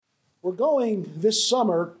We're going this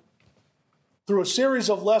summer through a series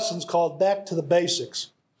of lessons called Back to the Basics.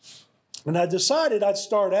 And I decided I'd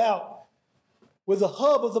start out with the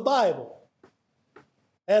hub of the Bible.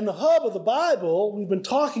 And the hub of the Bible we've been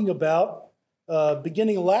talking about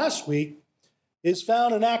beginning last week is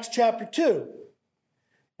found in Acts chapter 2.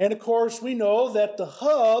 And of course, we know that the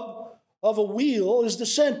hub of a wheel is the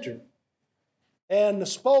center. And the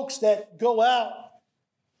spokes that go out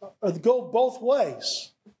go both ways,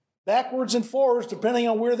 backwards and forwards, depending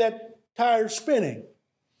on where that tire is spinning.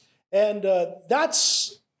 And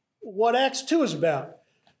that's what Acts 2 is about.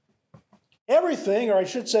 Everything, or I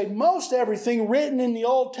should say most everything written in the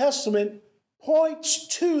Old Testament points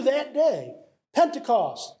to that day,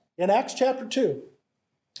 Pentecost, in Acts chapter 2.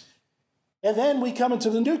 And then we come into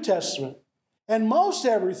the New Testament, and most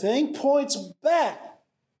everything points back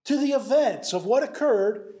to the events of what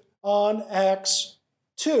occurred on Acts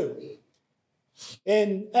 2.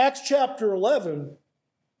 In Acts chapter 11,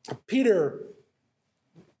 Peter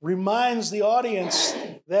reminds the audience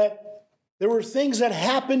that there were things that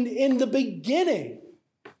happened in the beginning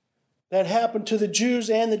that happened to the Jews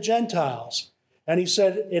and the Gentiles. And he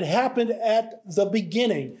said it happened at the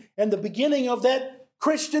beginning, and the beginning of that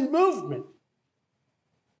Christian movement,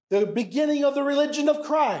 the beginning of the religion of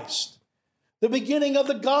Christ, the beginning of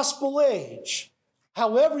the gospel age.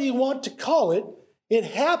 However you want to call it, it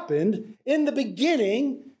happened in the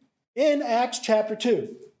beginning in Acts chapter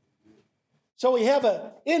 2. So we have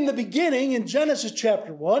a in the beginning in Genesis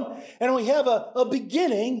chapter 1, and we have a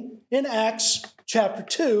beginning in Acts chapter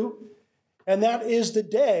 2, and that is the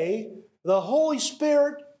day the Holy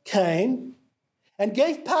Spirit came and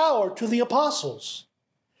gave power to the apostles.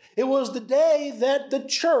 It was the day that the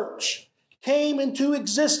church came into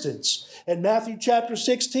existence. In Matthew chapter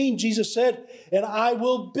 16, Jesus said, "And I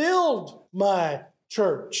will build my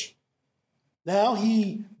church." Now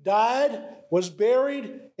he died, was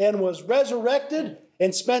buried, and was resurrected,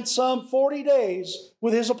 and spent some 40 days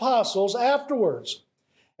with his apostles afterwards.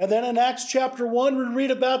 And then in Acts chapter 1, we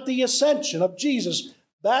read about the ascension of Jesus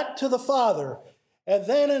back to the Father. And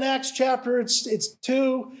then in Acts chapter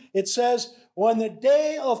 2, it says, when the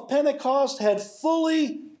day of Pentecost had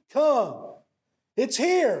fully come. It's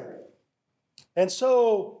here. And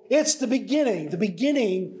so it's the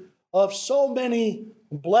beginning of so many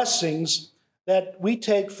blessings that we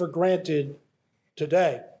take for granted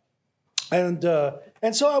today. And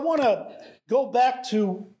so I want to go back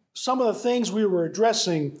to some of the things we were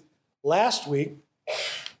addressing last week.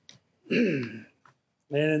 And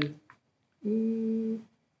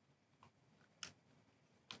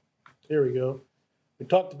here we go. We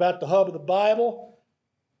talked about the hub of the Bible.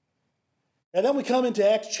 And then we come into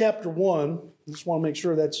Acts chapter 1. I just want to make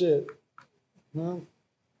sure that's it.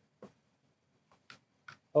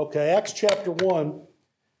 Okay, Acts chapter 1,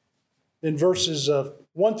 in verses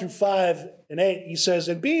 1 through 5 and 8, he says,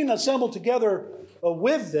 "And being assembled together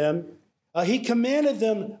with them, he commanded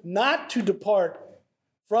them not to depart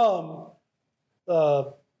from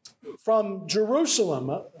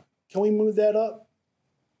Jerusalem." Can we move that up?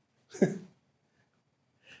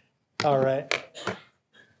 All right.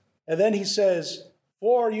 And then he says,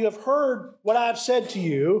 "For you have heard what I have said to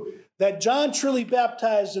you, that John truly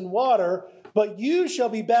baptized in water, but you shall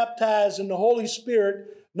be baptized in the Holy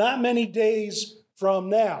Spirit not many days from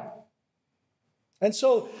now." And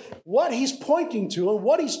so what he's pointing to and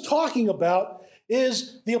what he's talking about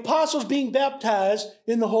is the apostles being baptized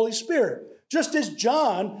in the Holy Spirit, just as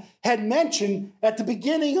John had mentioned at the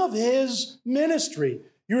beginning of his ministry.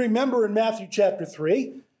 You remember in Matthew chapter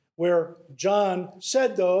 3, where John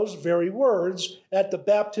said those very words at the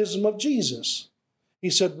baptism of Jesus. He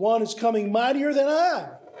said, "One is coming mightier than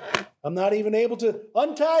I. I'm not even able to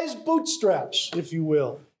untie his bootstraps, if you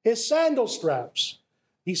will, his sandal straps."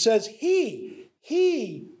 He says,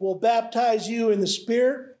 He will baptize you in the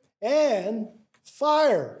Spirit and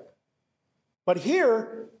fire. But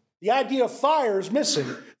here, the idea of fire is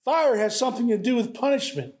missing. Fire has something to do with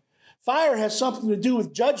punishment. Fire has something to do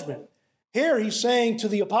with judgment. Here he's saying to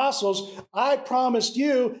the apostles, "I promised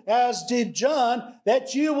you, as did John,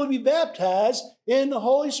 that you will be baptized in the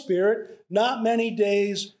Holy Spirit not many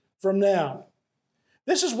days from now."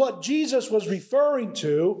 This is what Jesus was referring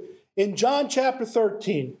to in John chapter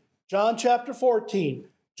 13, John chapter 14,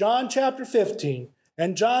 John chapter 15,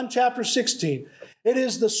 and John chapter 16. It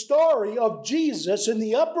is the story of Jesus in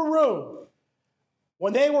the upper room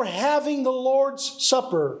when they were having the Lord's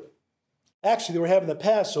Supper. Actually, they were having the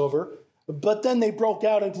Passover, but then they broke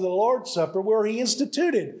out into the Lord's Supper where he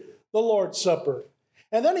instituted the Lord's Supper.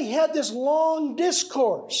 And then he had this long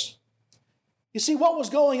discourse. You see, what was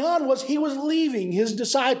going on was he was leaving his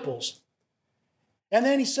disciples. And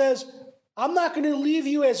then he says, I'm not going to leave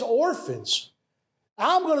you as orphans.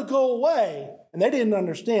 I'm going to go away. And they didn't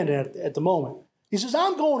understand it at the moment. He says,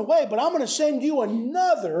 I'm going away, but I'm going to send you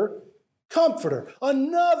another comforter,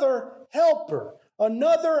 another helper,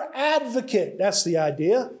 another advocate. That's the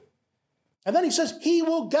idea. And then he says, he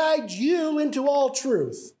will guide you into all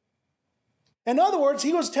truth. In other words,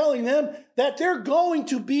 he was telling them that they're going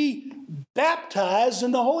to be baptized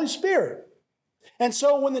in the Holy Spirit. And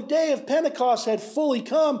so when the day of Pentecost had fully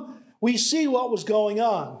come, we see what was going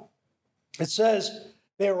on. It says,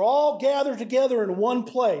 they were all gathered together in one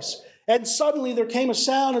place. And suddenly there came a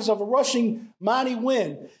sound as of a rushing mighty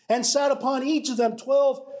wind, and sat upon each of them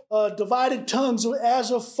 12 divided tongues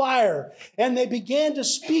as of fire. And they began to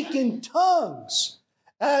speak in tongues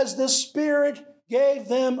as the Spirit gave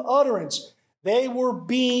them utterance. They were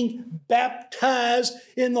being baptized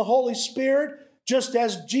in the Holy Spirit, just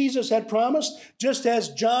as Jesus had promised, just as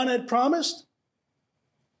John had promised.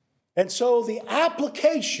 And so the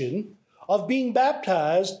application of being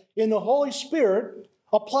baptized in the Holy Spirit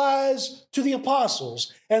applies to the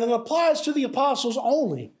apostles. And it applies to the apostles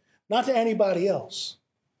only, not to anybody else.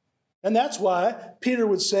 And that's why Peter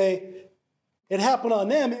would say it happened on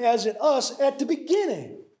them as it us at the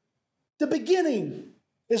beginning. The beginning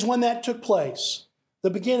is when that took place. The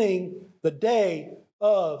beginning, the day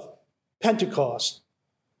of Pentecost.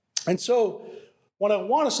 And so what I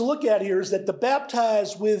want us to look at here is that the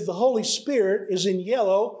baptized with the Holy Spirit is in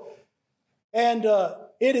yellow, and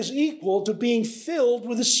it is equal to being filled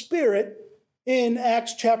with the Spirit in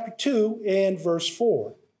Acts chapter 2 and verse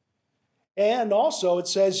 4. And also it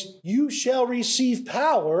says, you shall receive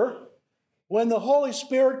power when the Holy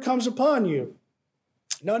Spirit comes upon you.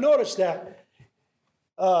 Now notice that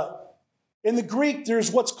in the Greek,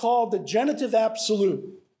 there's what's called the genitive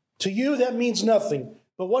absolute. To you, that means nothing.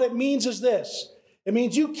 But what it means is this. It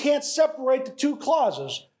means you can't separate the two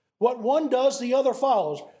clauses. What one does, the other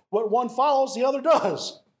follows. What one follows, the other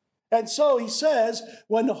does. And so he says,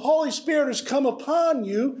 when the Holy Spirit has come upon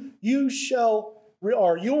you, you'll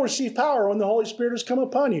receive power when the Holy Spirit has come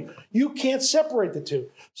upon you. You can't separate the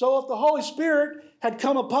two. So if the Holy Spirit had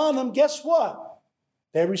come upon them, guess what?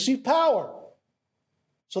 They received power.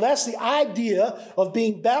 So that's the idea of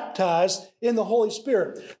being baptized in the Holy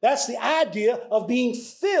Spirit. That's the idea of being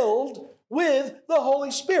filled with the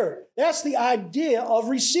Holy Spirit. That's the idea of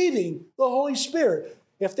receiving the Holy Spirit.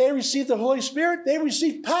 If they receive the Holy Spirit, they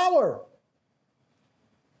receive power.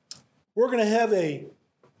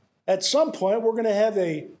 At some point, we're going to have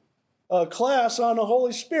a class on the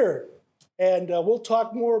Holy Spirit. And we'll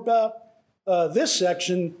talk more about this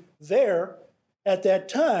section there at that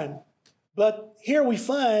time. But here we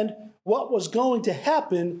find what was going to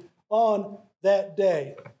happen on that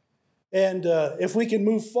day. And if we can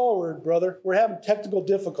move forward, brother, we're having technical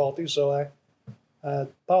difficulties, so I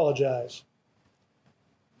apologize.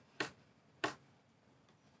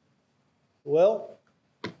 Well,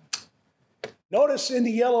 notice in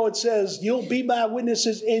the yellow it says, you'll be my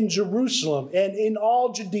witnesses in Jerusalem and in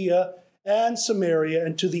all Judea and Samaria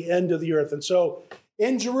and to the end of the earth. And so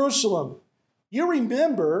in Jerusalem, you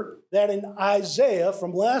remember that in Isaiah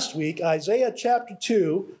from last week, Isaiah chapter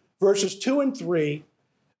 2, verses 2 and 3,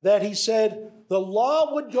 that he said, the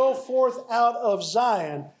law would go forth out of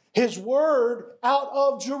Zion, his word out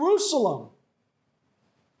of Jerusalem.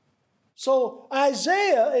 So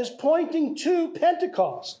Isaiah is pointing to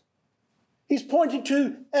Pentecost. He's pointing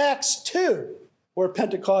to Acts 2, where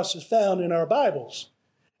Pentecost is found in our Bibles.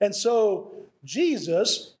 And so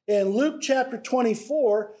Jesus, in Luke chapter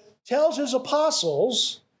 24, tells his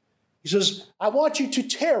apostles, he says, I want you to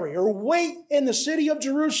tarry or wait in the city of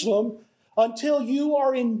Jerusalem until you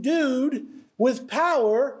are endued with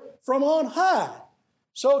power from on high.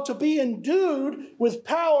 So to be endued with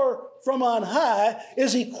power from on high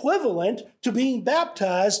is equivalent to being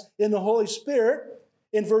baptized in the Holy Spirit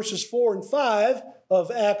in verses 4 and 5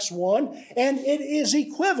 of Acts 1. And it is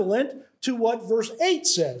equivalent to what verse 8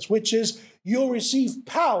 says, which is you'll receive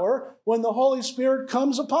power when the Holy Spirit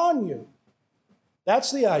comes upon you.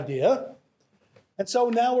 That's the idea. And so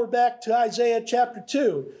now we're back to Isaiah chapter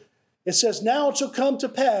 2. It says, now it shall come to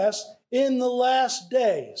pass in the last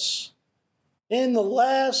days. In the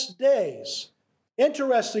last days.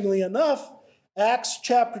 Interestingly enough, Acts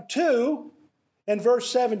chapter 2 and verse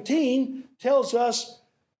 17 tells us,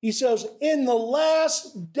 he says, in the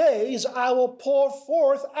last days I will pour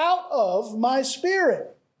forth out of my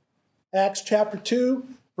Spirit. Acts chapter 2,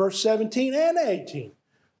 verse 17 and 18.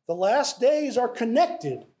 The last days are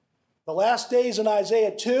connected. The last days in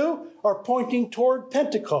Isaiah 2 are pointing toward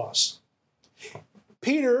Pentecost.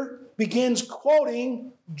 Peter begins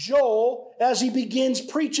quoting Joel as he begins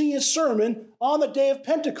preaching his sermon on the day of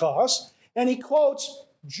Pentecost. And he quotes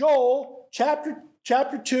Joel chapter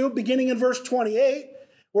 2, beginning in verse 28,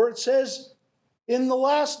 where it says, in the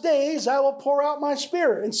last days I will pour out my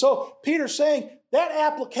Spirit. And so Peter's saying that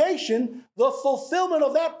application, the fulfillment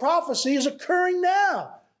of that prophecy is occurring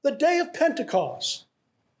now, the day of Pentecost.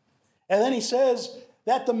 And then he says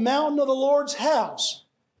that the mountain of the Lord's house,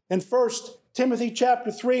 in 1 Timothy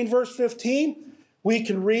chapter 3 and verse 15, we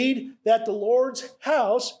can read that the Lord's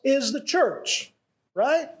house is the church,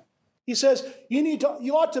 right? He says you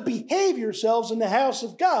ought to behave yourselves in the house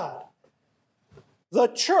of God, the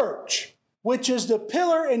church, which is the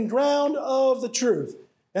pillar and ground of the truth.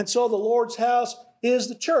 And so the Lord's house is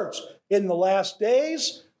the church. In the last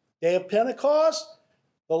days, day of Pentecost,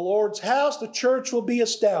 the Lord's house, the church, will be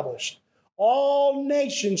established. All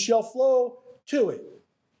nations shall flow to it.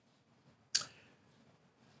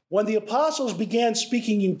 When the apostles began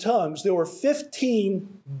speaking in tongues, there were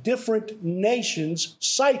 15 different nations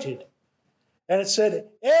cited. And it said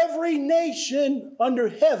every nation under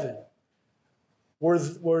heaven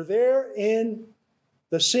were there in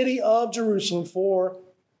the city of Jerusalem for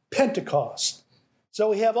Pentecost. So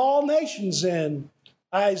we have all nations in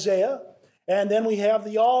Isaiah, and then we have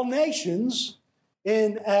the all nations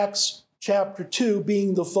in Acts chapter 2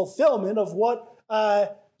 being the fulfillment of what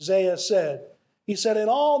Isaiah said. He said, and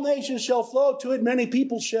all nations shall flow to it. Many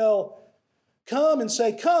people shall come and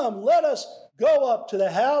say, come, let us go up to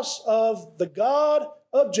the house of the God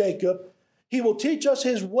of Jacob. He will teach us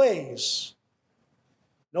his ways.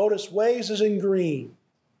 Notice ways is in green.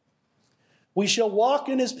 We shall walk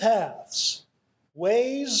in his paths.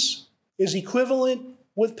 Ways is equivalent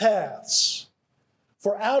with paths.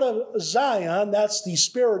 For out of Zion, that's the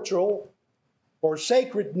spiritual or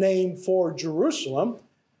sacred name for Jerusalem,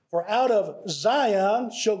 for out of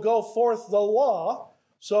Zion shall go forth the law.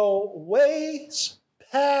 So ways,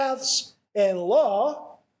 paths, and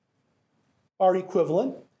law are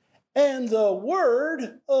equivalent. And the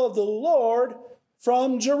word of the Lord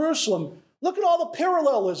from Jerusalem. Look at all the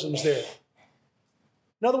parallelisms there.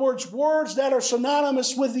 In other words, words that are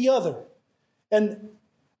synonymous with the other. And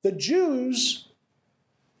the Jews,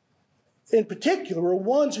 in particular, were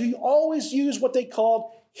ones who always used what they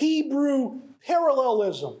called Hebrew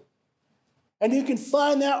parallelism. And you can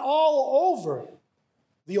find that all over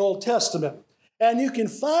the Old Testament. And you can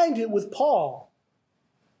find it with Paul.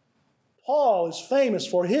 Paul is famous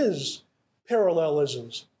for his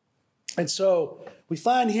parallelisms. And so we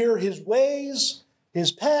find here his ways,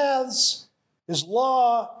 his paths, his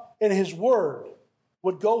law, and his word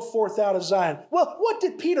would go forth out of Zion. Well, what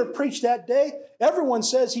did Peter preach that day? Everyone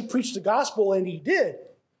says he preached the gospel, and he did.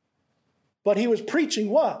 But he was preaching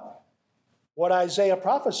what? What Isaiah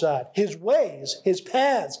prophesied. His ways, his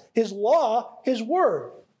paths, his law, his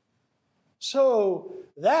word. So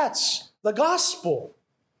that's the gospel.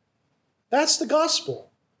 That's the gospel.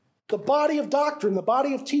 The body of doctrine, the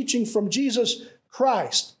body of teaching from Jesus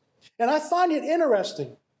Christ. And I find it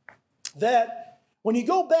interesting that when you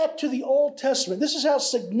go back to the Old Testament, this is how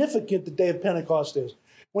significant the day of Pentecost is.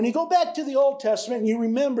 When you go back to the Old Testament and you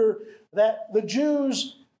remember that the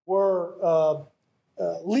Jews were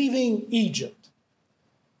leaving Egypt.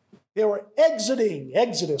 They were exiting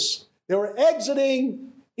Exodus. They were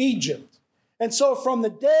exiting Egypt. And so from the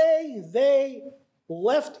day they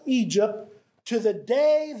left Egypt to the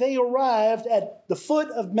day they arrived at the foot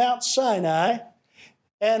of Mount Sinai,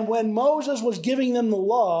 and when Moses was giving them the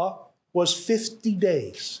law, was 50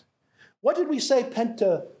 days. What did we say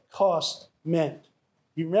Pentecost meant?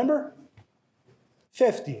 You remember?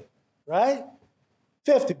 50, right?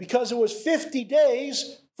 50, because it was 50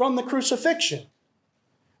 days from the crucifixion.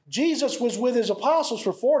 Jesus was with his apostles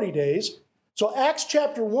for 40 days. So Acts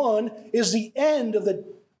chapter 1 is the end of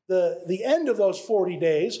the end of those 40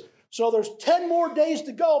 days. So there's 10 more days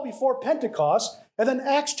to go before Pentecost. And then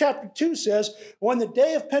Acts chapter 2 says, when the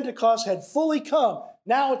day of Pentecost had fully come,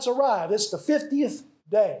 now it's arrived. It's the 50th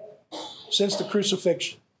day since the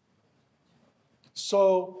crucifixion.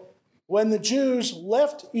 So when the Jews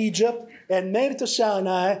left Egypt and made it to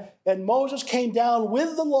Sinai, and Moses came down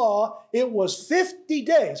with the law, it was 50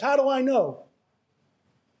 days. How do I know?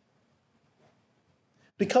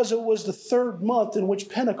 Because it was the third month in which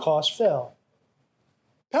Pentecost fell.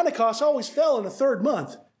 Pentecost always fell in the third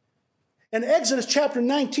month. And Exodus chapter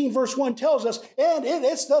 19, verse 1 tells us, and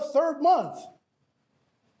it's the third month.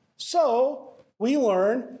 So we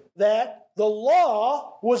learn that the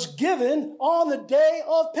law was given on the day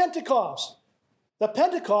of Pentecost. The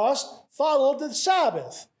Pentecost followed the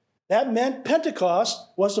Sabbath. That meant Pentecost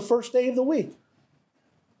was the first day of the week.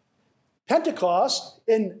 Pentecost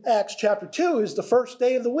in Acts chapter 2 is the first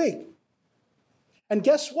day of the week. And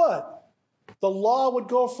guess what? The law would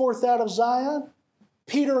go forth out of Zion.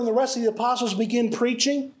 Peter and the rest of the apostles begin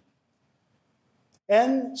preaching.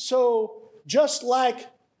 And so just like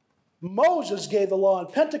Moses gave the law on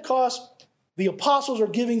Pentecost, the apostles are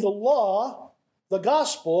giving the law, the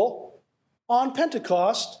gospel, on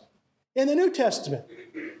Pentecost in the New Testament.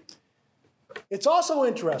 It's also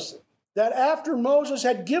interesting that after Moses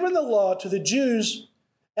had given the law to the Jews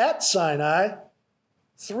at Sinai,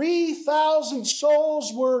 3,000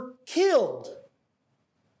 souls were killed.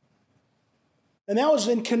 And that was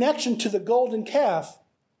in connection to the golden calf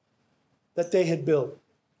that they had built.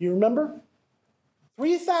 You remember?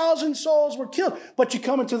 3,000 souls were killed. But you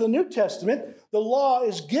come into the New Testament, the law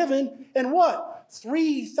is given, and what?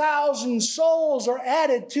 3,000 souls are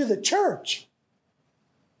added to the church.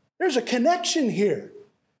 There's a connection here.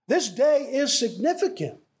 This day is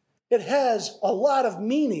significant. It has a lot of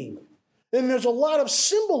meaning. And there's a lot of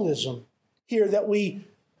symbolism here that we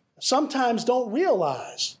sometimes don't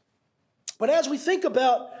realize. But as we think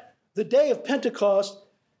about the day of Pentecost,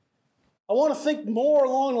 I want to think more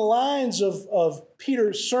along the lines of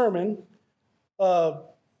Peter's sermon.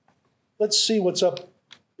 Let's see what's up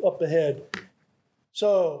ahead.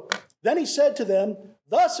 So, then he said to them,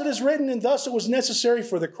 "Thus it is written, and thus it was necessary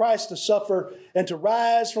for the Christ to suffer and to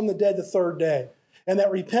rise from the dead the third day, and that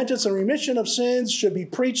repentance and remission of sins should be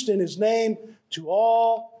preached in his name to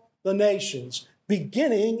all the nations,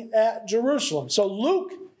 beginning at Jerusalem." So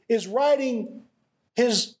Luke is writing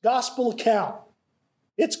his gospel account.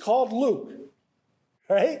 It's called Luke,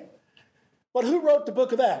 right? But who wrote the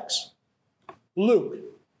book of Acts? Luke.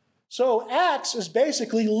 So Acts is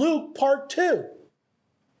basically Luke part 2.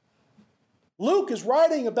 Luke is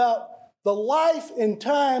writing about the life and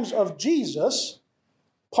times of Jesus,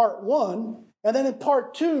 part 1, and then in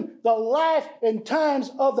part 2, the life and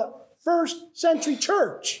times of the first century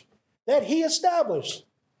church that he established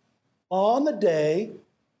on the day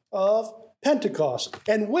of Pentecost.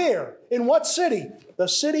 And where? In what city? The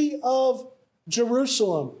city of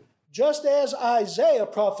Jerusalem, just as Isaiah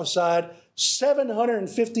prophesied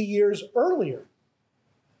 750 years earlier.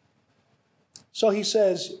 So he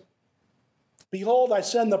says, "Behold, I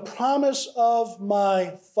send the promise of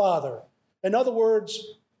my Father." In other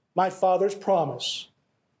words, my Father's promise.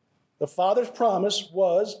 The Father's promise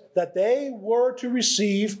was that they were to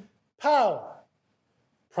receive power.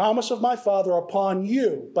 Promise of my Father upon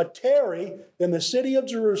you, but tarry in the city of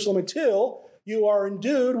Jerusalem until you are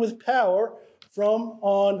endued with power from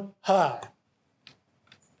on high.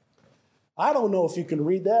 I don't know if you can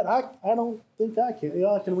read that. I don't think I can.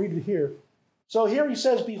 I can read it here. So here he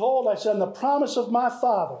says, "Behold, I send the promise of my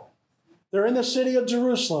Father." They're in the city of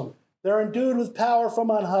Jerusalem. They're endued with power from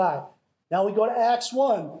on high. Now we go to Acts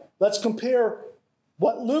 1. Let's compare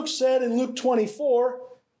what Luke said in Luke 24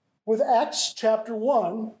 with Acts chapter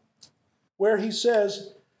 1, where he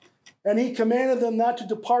says, "And he commanded them not to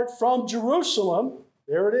depart from Jerusalem,"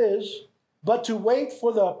 there it is, "but to wait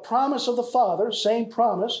for the promise of the Father," same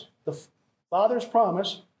promise, the Father's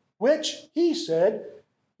promise, "which he said,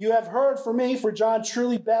 you have heard from me, for John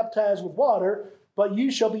truly baptized with water, but you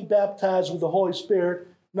shall be baptized with the Holy Spirit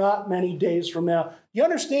not many days from now." You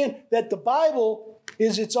understand that the Bible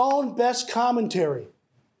is its own best commentary.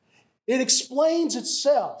 It explains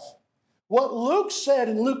itself. What Luke said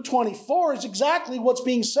in Luke 24 is exactly what's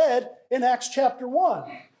being said in Acts chapter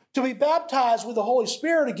 1. To be baptized with the Holy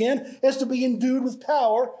Spirit again is to be endued with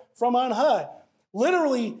power from on high.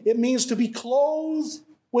 Literally, it means to be clothed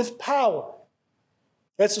with power.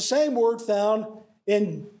 That's the same word found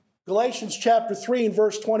in Galatians chapter 3 and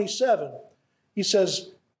verse 27. He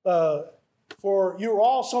says, "For you are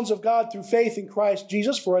all sons of God through faith in Christ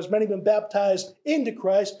Jesus, for as many have been baptized into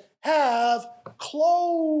Christ have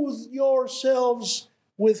clothed yourselves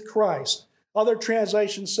with Christ." Other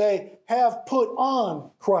translations say, have put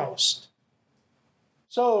on Christ.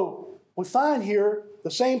 So we find here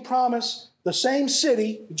the same promise, the same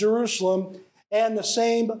city, Jerusalem, and the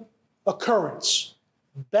same occurrence,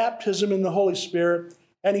 baptism in the Holy Spirit.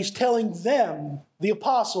 And he's telling them, the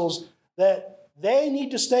apostles, that they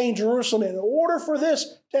need to stay in Jerusalem in order for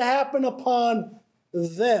this to happen upon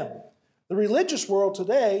them. The religious world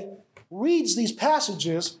today reads these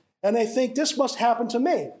passages and they think this must happen to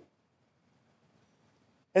me.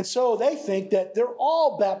 And so they think that they're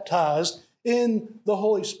all baptized in the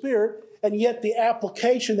Holy Spirit, and yet the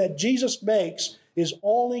application that Jesus makes is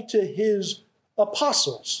only to his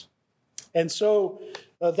apostles. And so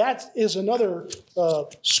that is another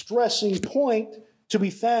stressing point to be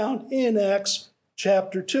found in Acts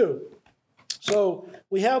chapter 2. So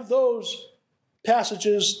we have those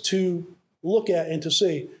passages to look at and to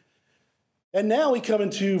see. And now we come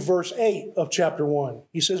into verse 8 of chapter 1.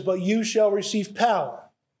 He says, but you shall receive power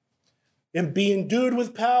and be endued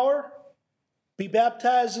with power, be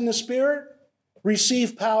baptized in the Spirit,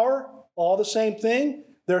 receive power, all the same thing.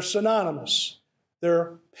 They're synonymous.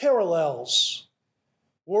 They're parallels.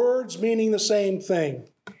 Words meaning the same thing.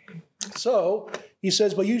 So he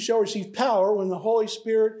says, but you shall receive power when the Holy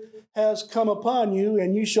Spirit has come upon you,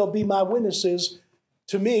 and you shall be my witnesses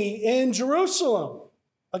to me in Jerusalem.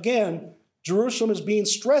 Again, Jerusalem is being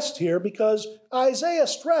stressed here because Isaiah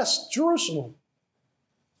stressed Jerusalem.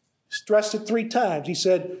 He stressed it 3 times. He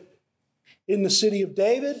said, in the city of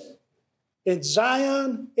David, in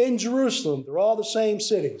Zion, in Jerusalem. They're all the same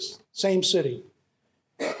cities, same city.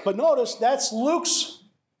 But notice that's Luke's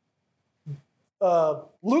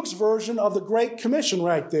version of the Great Commission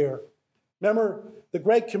right there. Remember, the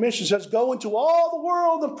Great Commission says, go into all the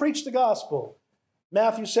world and preach the gospel.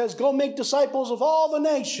 Matthew says, go make disciples of all the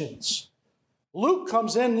nations. Luke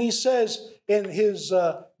comes in and he says in his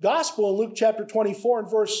gospel in Luke chapter 24 and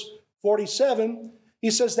verse 47, he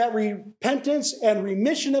says that repentance and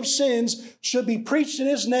remission of sins should be preached in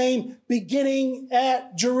his name beginning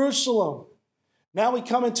at Jerusalem. Now we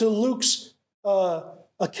come into Luke's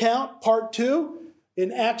account, part 2,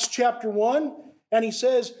 in Acts chapter 1, and he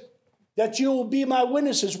says that you will be my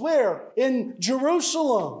witnesses. Where? In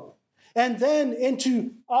Jerusalem. And then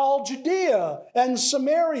into all Judea and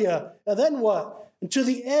Samaria. And then what? And to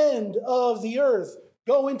the end of the earth.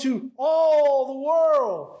 Go into all the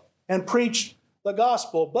world and preach the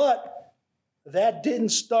gospel. But that didn't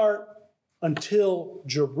start until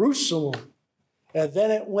Jerusalem. And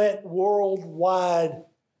then it went worldwide.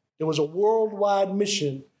 It was a worldwide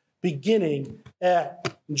mission beginning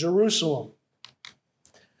at Jerusalem.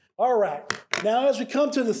 All right. Now, as we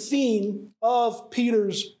come to the theme of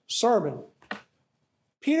Peter's sermon,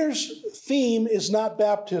 Peter's theme is not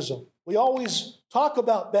baptism. We always talk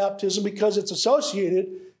about baptism because it's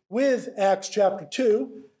associated with Acts chapter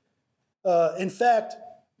 2. In fact,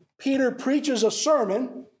 Peter preaches a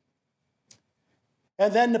sermon,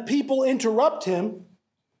 and then the people interrupt him.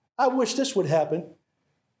 I wish this would happen.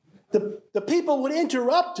 The people would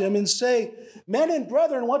interrupt him and say, men and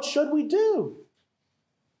brethren, what should we do?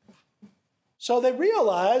 So they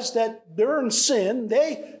realized that they're in sin.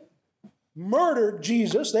 They murdered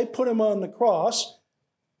Jesus. They put him on the cross.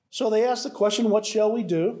 So they asked the question, what shall we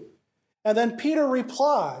do? And then Peter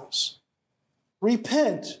replies,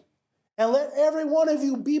 repent and let every one of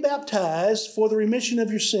you be baptized for the remission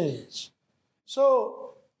of your sins.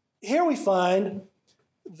 So here we find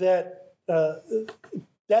that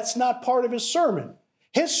that's not part of his sermon.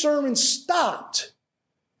 His sermon stopped.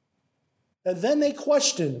 And then they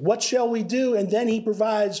question, what shall we do? And then he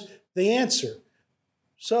provides the answer.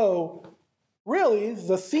 So really,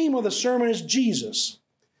 the theme of the sermon is Jesus.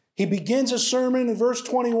 He begins his sermon in verse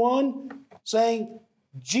 21 saying,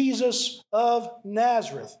 Jesus of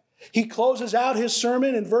Nazareth. He closes out his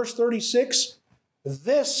sermon in verse 36,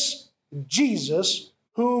 this Jesus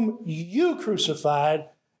whom you crucified,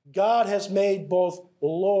 God has made both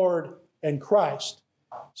Lord and Christ.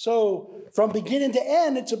 So from beginning to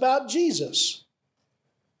end, it's about Jesus.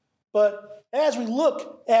 But as we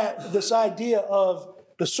look at this idea of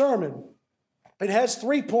the sermon, it has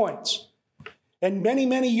 3 points. And many,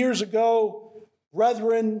 many years ago,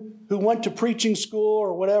 brethren who went to preaching school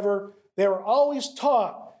or whatever, they were always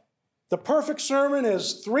taught the perfect sermon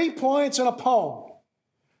is 3 points in a poem,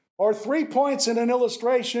 or 3 points in an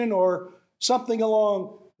illustration, or something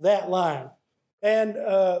along that line. And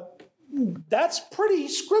that's pretty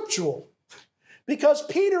scriptural, because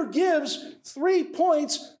Peter gives 3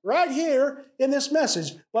 points right here in this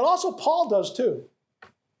message, but also Paul does too.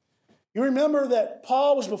 You remember that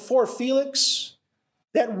Paul was before Felix,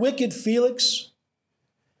 that wicked Felix,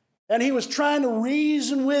 and he was trying to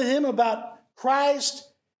reason with him about Christ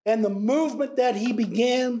and the movement that he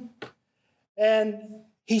began. And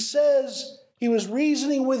he says he was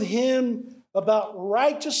reasoning with him about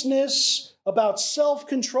righteousness, about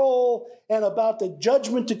self-control, and about the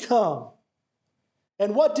judgment to come.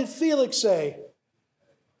 And what did Felix say?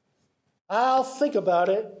 I'll think about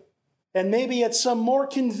it, and maybe at some more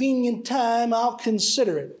convenient time, I'll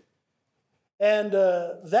consider it. And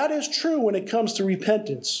that is true when it comes to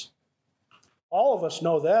repentance. All of us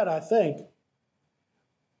know that, I think.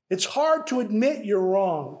 It's hard to admit you're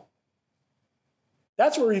wrong.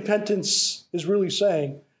 That's what repentance is really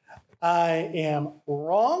saying. I am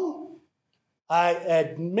wrong, I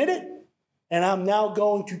admit it, and I'm now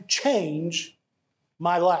going to change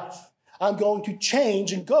my life. I'm going to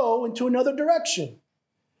change and go into another direction.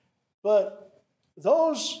 But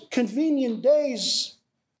those convenient days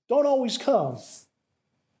don't always come.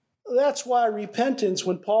 That's why repentance,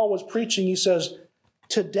 when Paul was preaching, he says,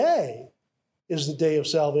 today is the day of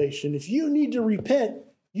salvation. If you need to repent,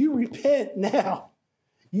 you repent now.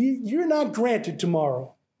 You're not granted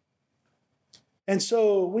tomorrow. And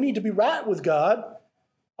so we need to be right with God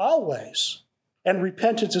always. And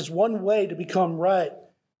repentance is one way to become right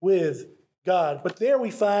with God. But there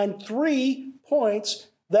we find 3 points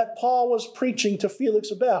that Paul was preaching to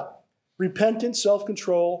Felix about: repentance,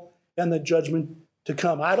 self-control, and the judgment to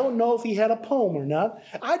come. I don't know if he had a poem or not.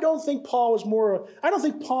 I don't think Paul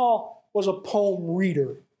was a poem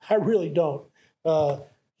reader. I really don't.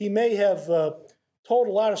 He may have told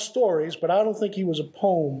a lot of stories, but I don't think he was a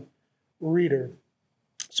poem reader.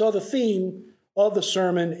 So the theme of the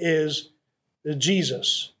sermon is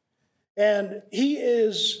Jesus. And he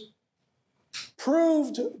is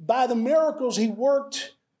proved by the miracles he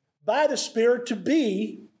worked by the Spirit to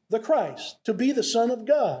be the Christ, to be the Son of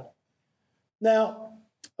God. Now,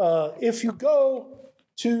 if you go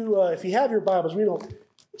to, if you have your Bibles,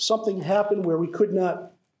 something happened where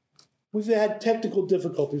we've had technical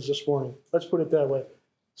difficulties this morning. Let's put it that way.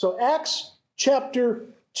 So Acts chapter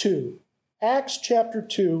 2. Acts chapter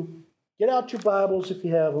 2. Get out your Bibles if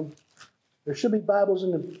you have them. There should be Bibles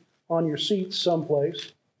on your seats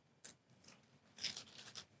someplace.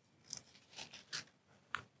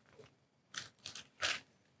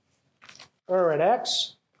 All right,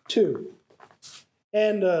 Acts 2.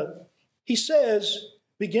 And he says,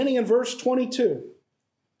 beginning in verse 22,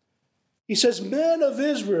 he says, "Men of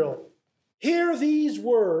Israel, hear these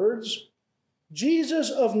words. Jesus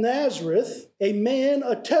of Nazareth, a man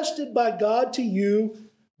attested by God to you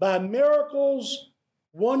by miracles,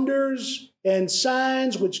 wonders, and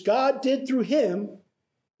signs which God did through him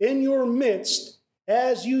in your midst,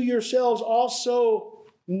 as you yourselves also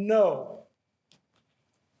know."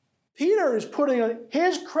 Peter is putting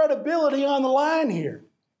his credibility on the line here.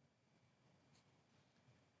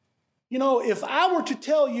 You know, if I were to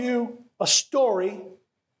tell you a story,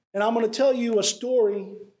 and I'm going to tell you a story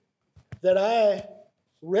that I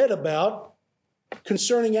read about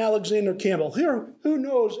concerning Alexander Campbell. Here, who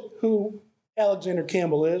knows who Alexander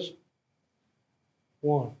Campbell is?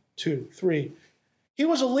 1, 2, 3. He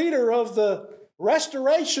was a leader of the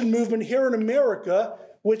Restoration movement here in America,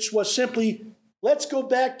 which was simply, let's go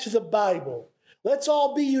back to the Bible. Let's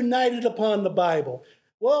all be united upon the Bible.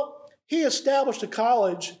 Well, he established a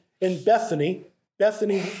college in Bethany,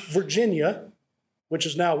 Virginia, which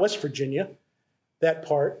is now West Virginia, that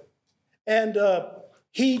part. And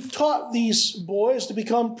he taught these boys to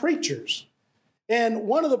become preachers. And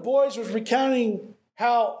one of the boys was recounting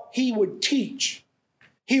how he would teach.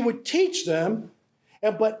 He would teach them,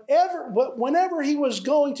 but whenever he was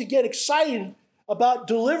going to get excited about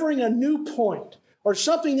delivering a new point or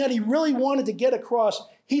something that he really wanted to get across,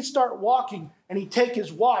 he'd start walking and he'd take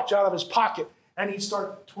his watch out of his pocket and he'd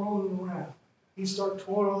start twirling around. He'd start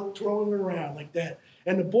twirling around like that.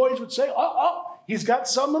 And the boys would say, oh, he's got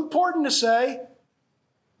something important to say.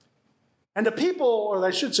 And the people, or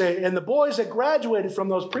I should say, and the boys that graduated from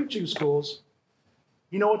those preaching schools,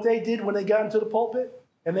 you know what they did when they got into the pulpit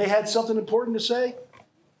and they had something important to say?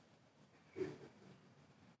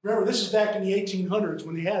 Remember, this is back in the 1800s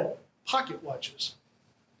when they had pocket watches.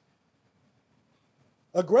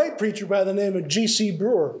 A great preacher by the name of G.C.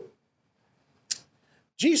 Brewer.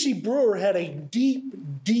 G.C. Brewer had a deep,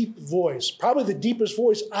 deep voice, probably the deepest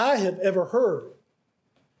voice I have ever heard.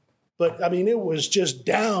 But, I mean, it was just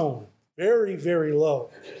down, very, very low.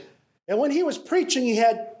 And when he was preaching, he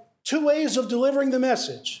had 2 ways of delivering the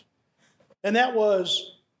message. And that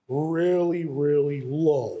was really, really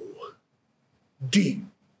low, deep,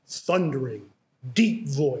 thundering, deep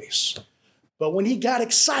voice. But when he got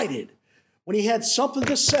excited, when he had something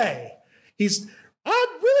to say, I'd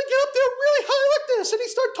really get up there really high like this. And he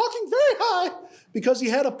started talking very high because he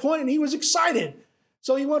had a point and he was excited.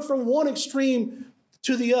 So he went from one extreme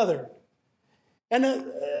to the other. And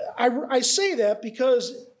I say that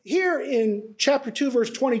because here in chapter 2, verse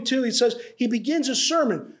 22, he says he begins a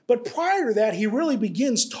sermon. But prior to that, he really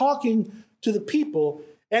begins talking to the people.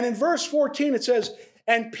 And in verse 14, it says,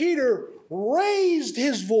 and Peter raised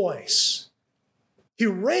his voice. He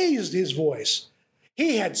raised his voice.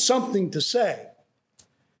 He had something to say.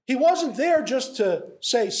 He wasn't there just to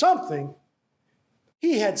say something.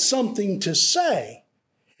 He had something to say.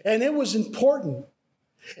 And it was important.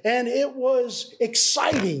 And it was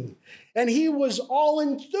exciting. And he was all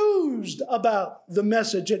enthused about the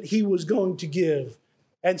message that he was going to give.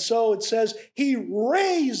 And so it says he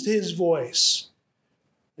raised his voice.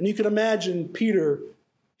 And you can imagine Peter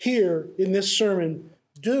here in this sermon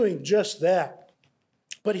doing just that.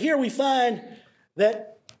 But here we find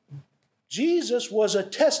that Jesus was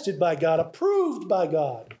attested by God, approved by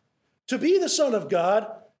God to be the Son of God.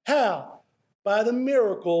 How? By the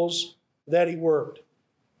miracles that he worked.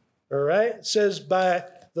 All right? It says by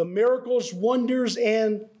the miracles, wonders,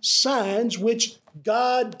 and signs which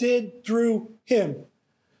God did through him.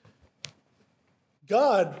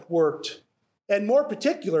 God worked. And more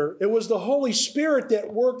particular, it was the Holy Spirit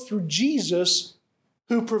that worked through Jesus,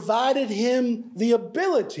 who provided him the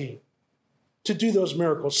ability to do those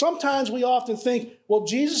miracles. Sometimes we often think, well,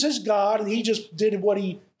 Jesus is God and he just did what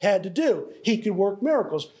he had to do. He could work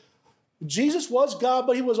miracles. Jesus was God,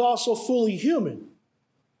 but he was also fully human.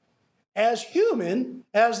 As human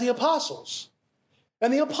as the apostles.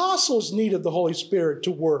 And the apostles needed the Holy Spirit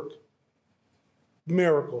to work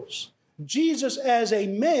miracles. Jesus, as a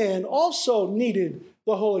man, also needed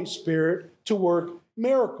the Holy Spirit to work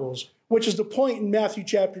miracles, which is the point in Matthew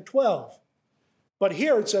chapter 12. But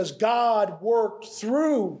here it says God worked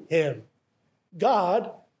through him.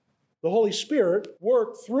 God, the Holy Spirit,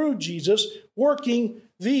 worked through Jesus, working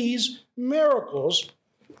these miracles.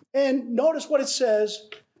 And notice what it says,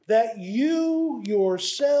 that you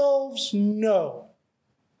yourselves know.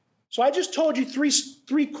 So I just told you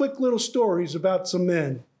three quick little stories about some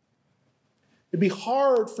men. It'd be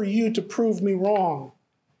hard for you to prove me wrong.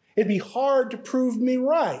 It'd be hard to prove me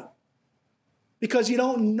right because you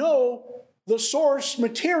don't know the source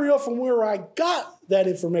material from where I got that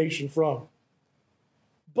information from.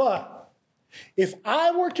 But if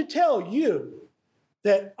I were to tell you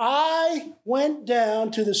that I went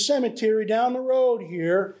down to the cemetery down the road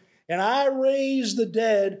here and I raised the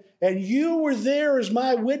dead and you were there as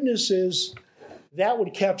my witnesses, that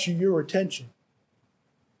would capture your attention.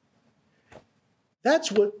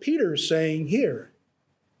 That's what Peter is saying here.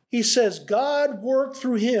 He says God worked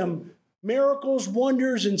through him miracles,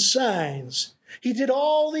 wonders, and signs. He did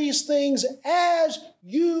all these things as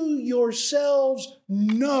you yourselves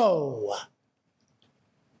know.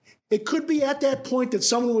 It could be at that point that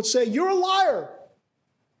someone would say, you're a liar.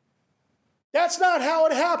 That's not how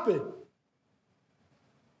it happened.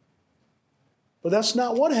 But that's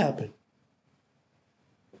not what happened.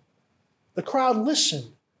 The crowd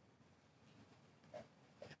listened.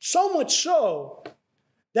 So much so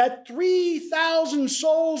that 3,000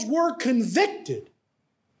 souls were convicted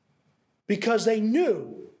because they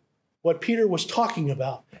knew what Peter was talking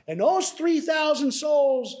about. And those 3,000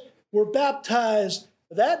 souls were baptized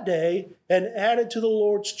that day and added to the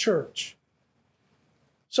Lord's church.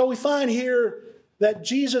 So we find here that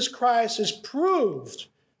Jesus Christ is proved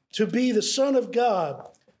to be the Son of God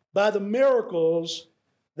by the miracles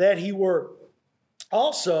that he worked.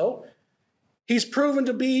 Also, he's proven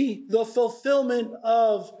to be the fulfillment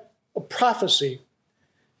of a prophecy.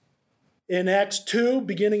 In Acts 2,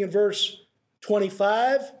 beginning in verse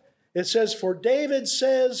 25, it says, for David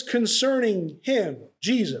says concerning him,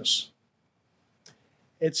 Jesus.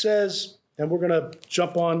 It says, and we're going to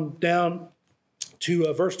jump on down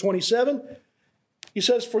to verse 27. He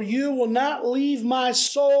says, for you will not leave my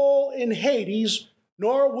soul in Hades,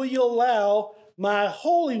 nor will you allow my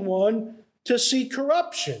Holy One to see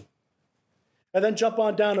corruption. And then jump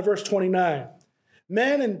on down to verse 29.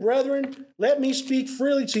 Men and brethren, let me speak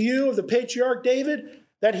freely to you of the patriarch David,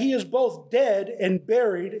 that he is both dead and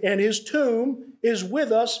buried, and his tomb is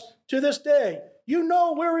with us to this day. You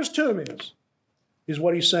know where his tomb is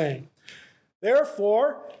what he's saying.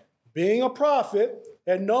 Therefore, being a prophet,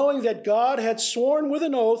 and knowing that God had sworn with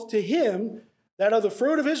an oath to him that of the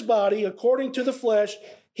fruit of his body, according to the flesh,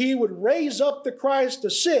 he would raise up the Christ to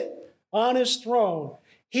sit on his throne.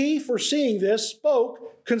 He, foreseeing this,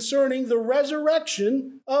 spoke concerning the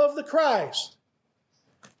resurrection of the Christ.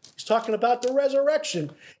 He's talking about the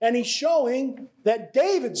resurrection. And he's showing that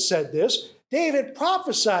David said this. David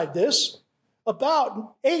prophesied this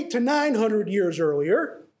about 800 to 900 years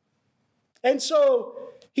earlier. And so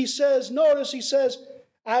he says, notice, he says,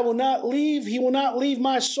 he will not leave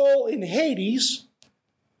my soul in Hades.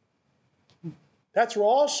 That's where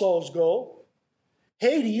all souls go.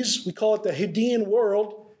 Hades, we call it the Hadean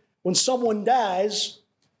world. When someone dies,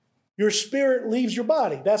 your spirit leaves your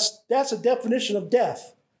body. That's a definition of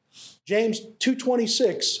death. James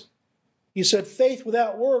 2:26, he said, faith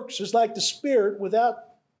without works is like the spirit without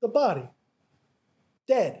the body.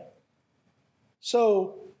 Dead.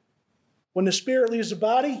 So when the spirit leaves the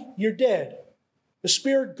body, you're dead. The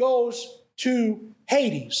spirit goes to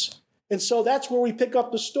Hades. And so that's where we pick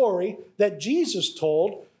up the story that Jesus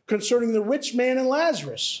told concerning the rich man and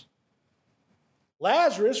Lazarus.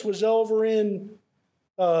 Lazarus was over in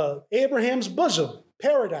Abraham's bosom,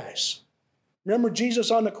 paradise. Remember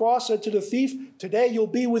Jesus on the cross said to the thief, today you'll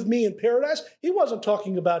be with me in paradise? He wasn't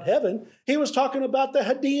talking about heaven. He was talking about the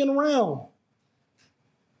Hadean realm.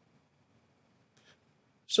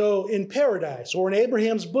 So in paradise or in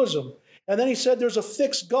Abraham's bosom. And then he said there's a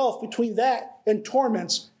fixed gulf between that and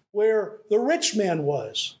torments where the rich man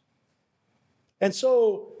was. And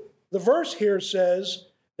so the verse here says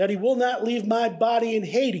that he will not leave my body in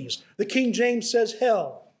Hades. The King James says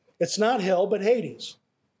hell. It's not hell, but Hades.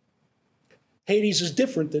 Hades is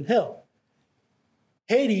different than hell.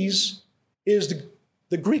 Hades is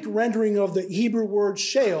the Greek rendering of the Hebrew word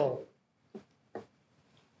Sheol.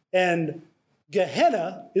 And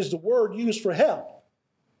Gehenna is the word used for hell.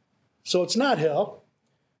 So it's not hell,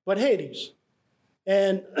 but Hades.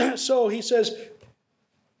 And so he says,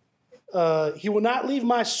 he will not leave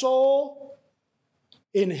my soul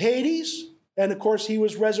in Hades. And of course, he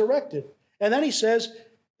was resurrected. And then he says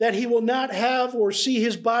that he will not have or see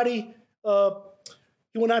his body, he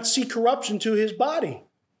will not see corruption to his body.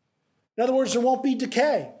 In other words, there won't be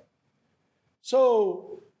decay.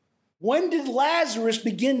 So when did Lazarus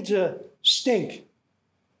begin to stink?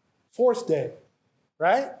 Fourth day,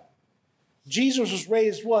 right? Jesus was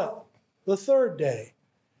raised what? The third day.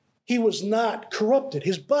 He was not corrupted.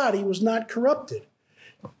 His body was not corrupted.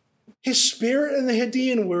 His spirit in the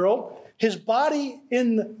Hadean world, his body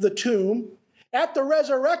in the tomb, at the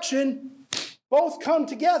resurrection, both come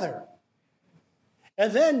together.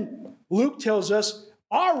 And then Luke tells us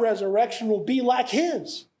our resurrection will be like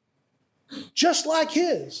his. Just like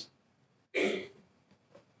his.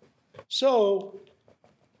 So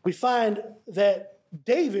we find that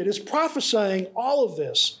David is prophesying all of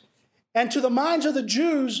this. And to the minds of the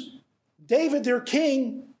Jews, David, their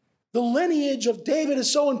king, the lineage of David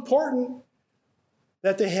is so important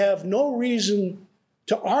that they have no reason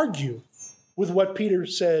to argue with what Peter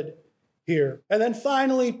said here. And then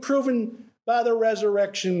finally, proven by the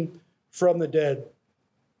resurrection from the dead.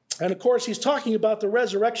 And of course, he's talking about the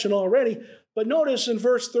resurrection already, but notice in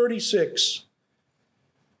verse 36,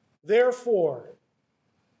 therefore,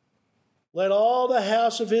 let all the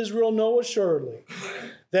house of Israel know assuredly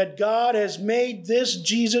that God has made this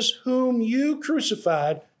Jesus whom you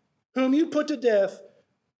crucified, whom you put to death,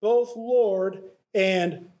 both Lord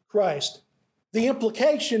and Christ. The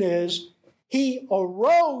implication is he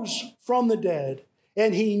arose from the dead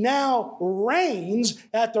and he now reigns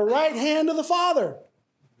at the right hand of the Father.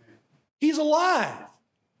 He's alive.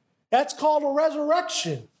 That's called a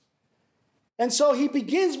resurrection. And so he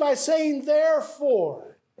begins by saying, therefore.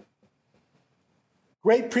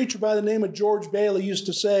 Great preacher by the name of George Bailey used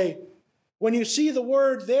to say, when you see the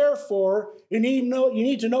word therefore, you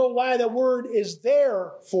need to know why the word is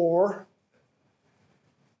there for.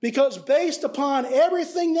 Because based upon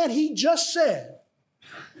everything that he just said,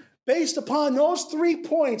 based upon those 3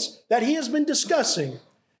 points that he has been discussing,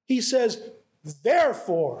 he says,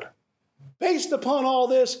 therefore, based upon all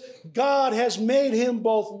this, God has made him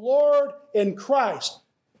both Lord and Christ,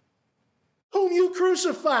 whom you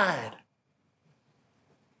crucified.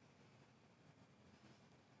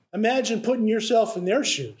 Imagine putting yourself in their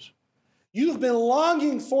shoes. You've been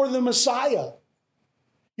longing for the Messiah.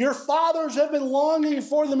 Your fathers have been longing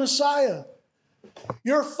for the Messiah.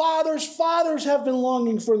 Your fathers' fathers have been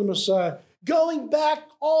longing for the Messiah. Going back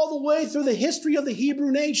all the way through the history of the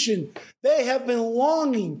Hebrew nation, they have been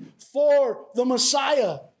longing for the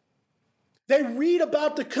Messiah. They read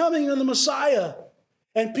about the coming of the Messiah.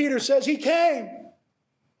 And Peter says, he came,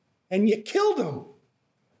 and you killed him.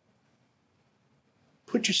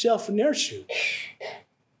 Put yourself in their shoes.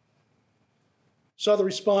 So the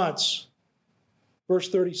response, verse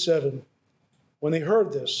 37, when they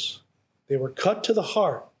heard this, they were cut to the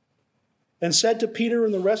heart and said to Peter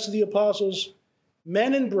and the rest of the apostles,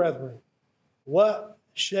 men and brethren, what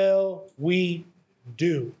shall we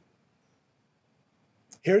do?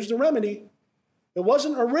 Here's the remedy. It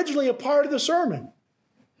wasn't originally a part of the sermon.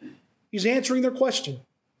 He's answering their question.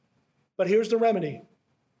 But here's the remedy.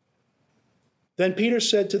 Then Peter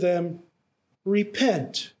said to them,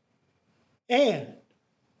 repent, and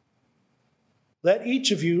let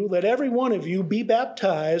every one of you be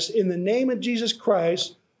baptized in the name of Jesus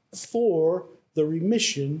Christ for the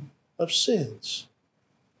remission of sins.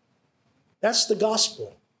 That's the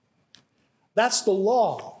gospel. That's the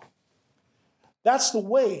law. That's the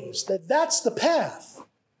ways. That's the path.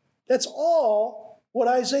 That's all what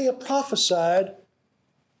Isaiah prophesied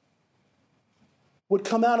would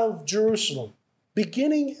come out of Jerusalem.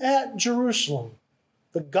 Beginning at Jerusalem,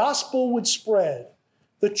 the gospel would spread.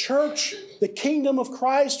 The church, the kingdom of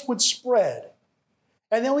Christ would spread.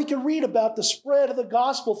 And then we can read about the spread of the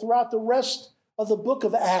gospel throughout the rest of the book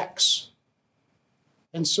of Acts.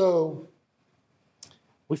 And so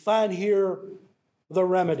we find here the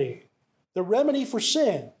remedy for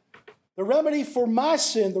sin, the remedy for my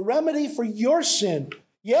sin, the remedy for your sin.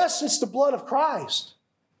 Yes, it's the blood of Christ.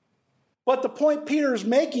 But the point Peter is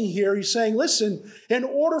making here, he's saying, listen, in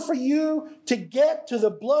order for you to get to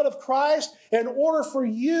the blood of Christ, in order for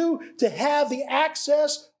you to have the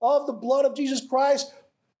access of the blood of Jesus Christ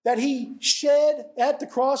that he shed at the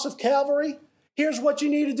cross of Calvary, here's what you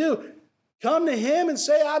need to do. Come to him and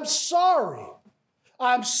say, I'm sorry.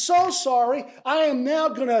 I'm so sorry. I am now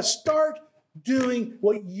going to start doing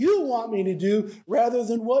what you want me to do rather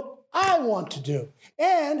than what I want to do.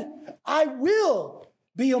 And I will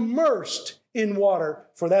be immersed in water,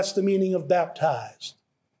 for that's the meaning of baptized.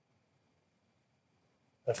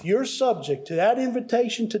 If you're subject to that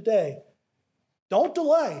invitation today, don't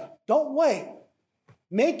delay. Don't wait.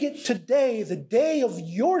 Make it today the day of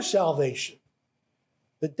your salvation,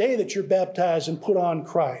 the day that you're baptized and put on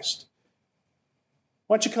Christ.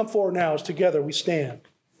 Why don't you come forward now as together we stand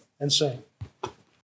and sing.